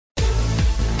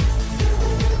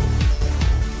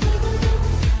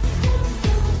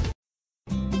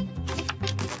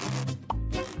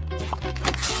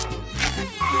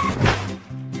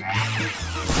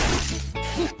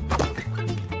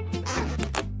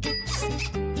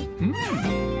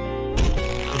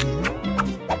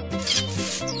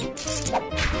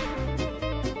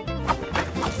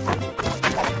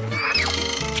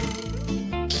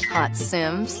Hot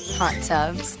Sims, hot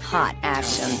tubs, hot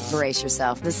action. Brace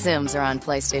yourself, The Sims are on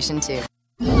PlayStation 2.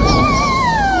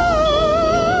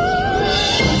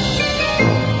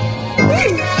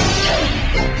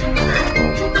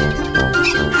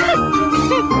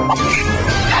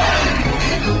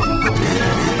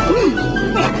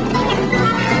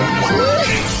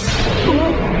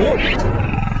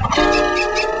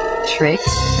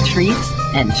 Tricks, treats,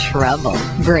 and trouble.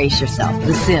 Brace yourself,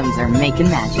 The Sims are making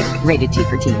magic. Rated T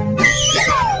for teen.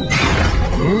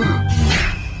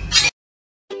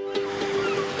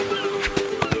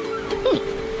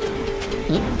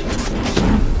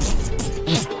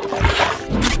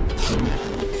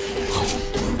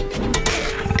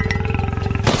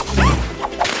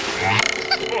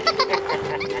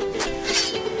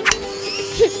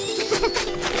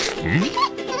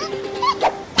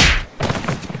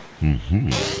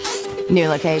 New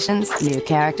locations, new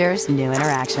characters, new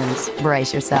interactions.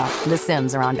 Brace yourself, The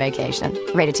Sims are on vacation.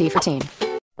 Rated T for teen.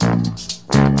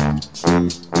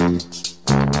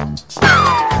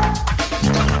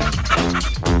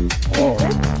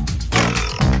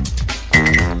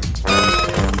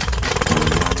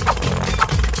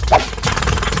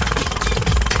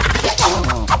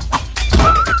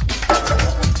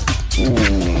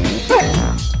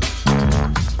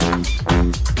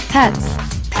 Pets,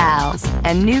 pals,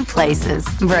 and new places.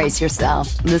 Brace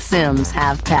yourself. The Sims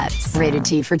have pets. Rated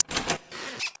T for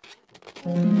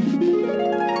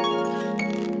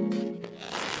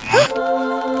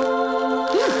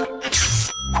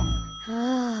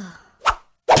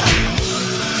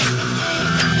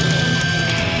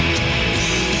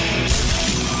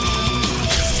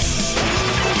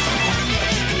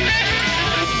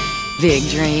Big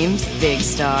dreams, big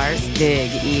stars,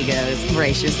 big egos.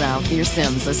 Brace yourself, your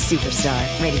Sim's a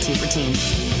superstar. Rated T for teen.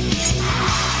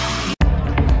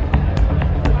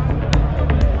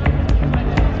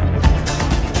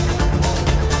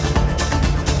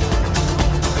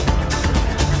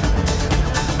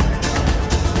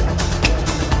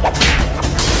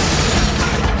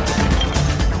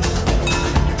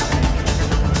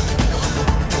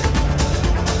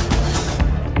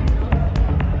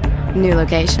 New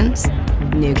locations,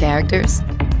 new characters,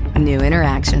 new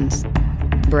interactions.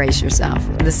 Brace yourself,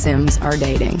 The Sims are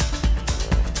dating.